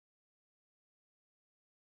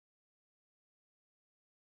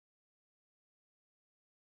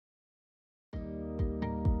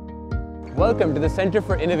Welcome to the Center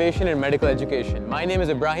for Innovation in Medical Education. My name is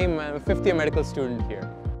Ibrahim, I'm a fifth-year medical student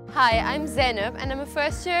here. Hi, I'm Zainab and I'm a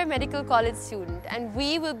first-year medical college student, and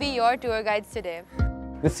we will be your tour guides today.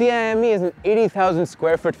 The CIME is an 80,000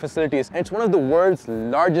 square foot facility and it's one of the world's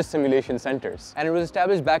largest simulation centers. And it was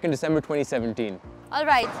established back in December 2017.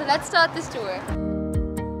 Alright, so let's start this tour.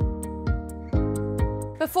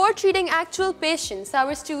 Before treating actual patients,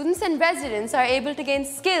 our students and residents are able to gain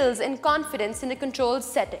skills and confidence in a controlled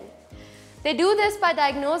setting. They do this by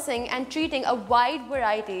diagnosing and treating a wide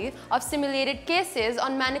variety of simulated cases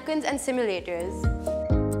on mannequins and simulators.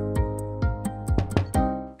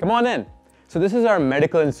 Come on in. So this is our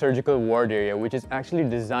medical and surgical ward area, which is actually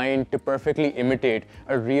designed to perfectly imitate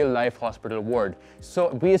a real-life hospital ward. So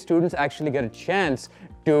we as students actually get a chance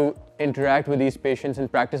to interact with these patients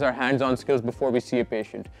and practice our hands-on skills before we see a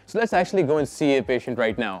patient. So let's actually go and see a patient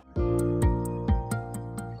right now.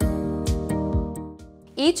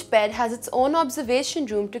 Each bed has its own observation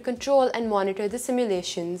room to control and monitor the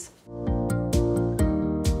simulations.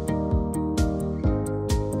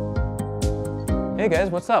 Hey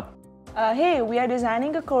guys, what's up? Hey, we are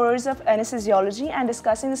designing a course of anesthesiology and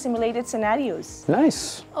discussing the simulated scenarios.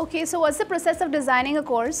 Nice. Okay, so what's the process of designing a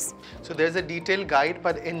course? So there's a detailed guide,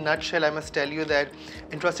 but in a nutshell, I must tell you that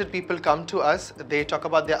interested people come to us, they talk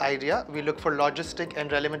about their idea, we look for logistic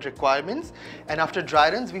and relevant requirements, and after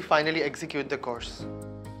dry runs, we finally execute the course.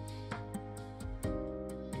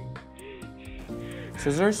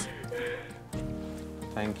 Scissors.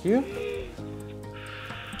 Thank you.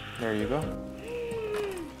 There you go.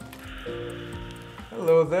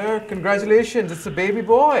 Hello there. Congratulations. It's a baby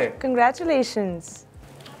boy. Congratulations.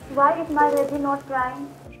 Why is my baby not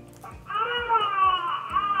crying?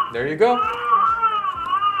 There you go.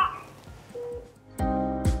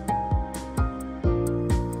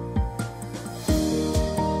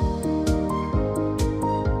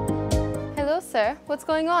 Sir, what's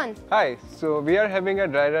going on? Hi, so we are having a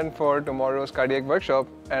dry run for tomorrow's cardiac workshop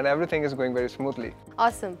and everything is going very smoothly.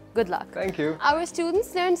 Awesome, good luck. Thank you. Our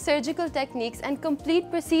students learn surgical techniques and complete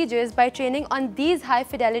procedures by training on these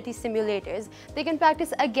high-fidelity simulators. They can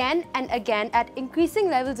practice again and again at increasing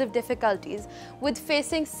levels of difficulties, with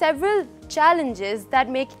facing several challenges that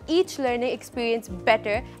make each learning experience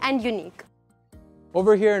better and unique.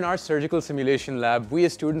 Over here in our surgical simulation lab, we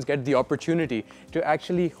as students get the opportunity to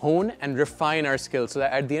actually hone and refine our skills so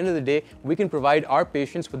that at the end of the day, we can provide our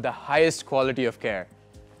patients with the highest quality of care.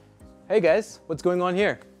 Hey guys, what's going on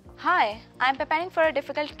here? Hi, I'm preparing for a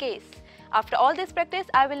difficult case. After all this practice,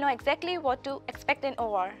 I will know exactly what to expect in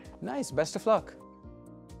OR. Nice, best of luck.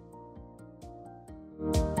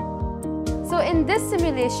 So in this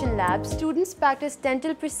simulation lab, students practice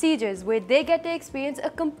dental procedures where they get to experience a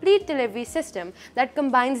complete delivery system that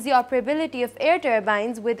combines the operability of air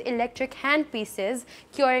turbines with electric handpieces,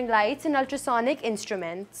 curing lights and ultrasonic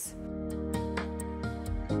instruments.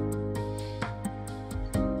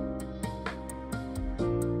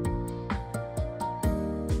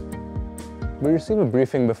 We receive a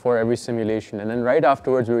briefing before every simulation, and then right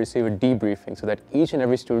afterwards we receive a debriefing so that each and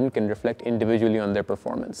every student can reflect individually on their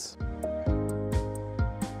performance.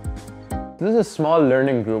 This is a small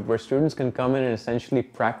learning group where students can come in and essentially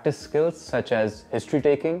practice skills such as history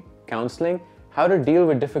taking, counseling, how to deal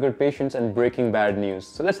with difficult patients, and breaking bad news.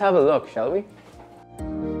 So let's have a look, shall we?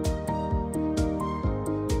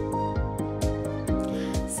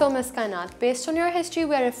 So Ms. Kainat, based on your history,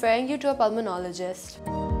 we are referring you to a pulmonologist.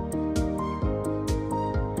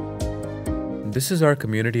 This is our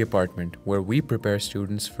community apartment where we prepare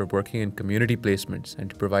students for working in community placements and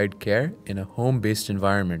to provide care in a home-based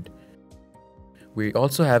environment. We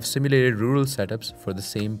also have simulated rural setups for the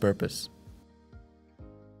same purpose.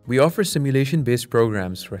 We offer simulation-based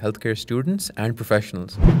programs for healthcare students and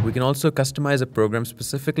professionals. We can also customize a program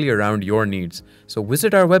specifically around your needs. So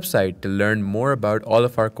visit our website to learn more about all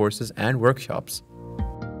of our courses and workshops.